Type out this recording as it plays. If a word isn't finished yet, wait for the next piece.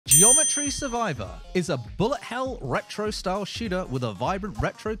Geometry Survivor is a bullet hell retro-style shooter with a vibrant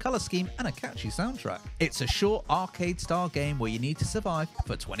retro color scheme and a catchy soundtrack. It's a short arcade-style game where you need to survive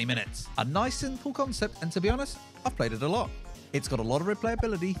for 20 minutes. A nice simple concept, and to be honest, I've played it a lot. It's got a lot of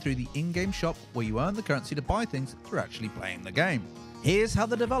replayability through the in-game shop where you earn the currency to buy things through actually playing the game. Here's how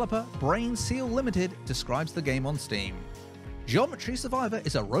the developer, Brain Seal Limited, describes the game on Steam. Geometry Survivor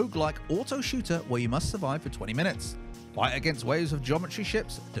is a roguelike auto shooter where you must survive for 20 minutes. Fight against waves of geometry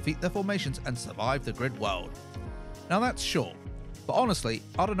ships, defeat their formations, and survive the grid world. Now that's short, but honestly,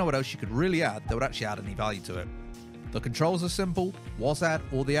 I don't know what else you could really add that would actually add any value to it. The controls are simple, WASD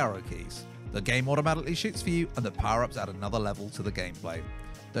or the arrow keys. The game automatically shoots for you, and the power-ups add another level to the gameplay.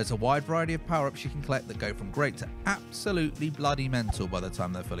 There's a wide variety of power-ups you can collect that go from great to absolutely bloody mental by the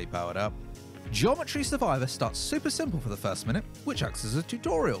time they're fully powered up. Geometry Survivor starts super simple for the first minute, which acts as a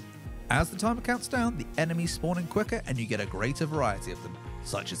tutorial. As the timer counts down, the enemies spawn in quicker and you get a greater variety of them,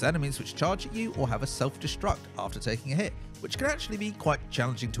 such as enemies which charge at you or have a self-destruct after taking a hit, which can actually be quite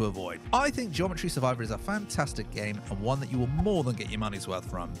challenging to avoid. I think Geometry Survivor is a fantastic game and one that you will more than get your money's worth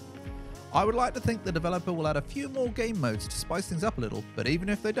from. I would like to think the developer will add a few more game modes to spice things up a little, but even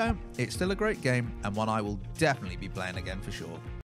if they don't, it's still a great game and one I will definitely be playing again for sure.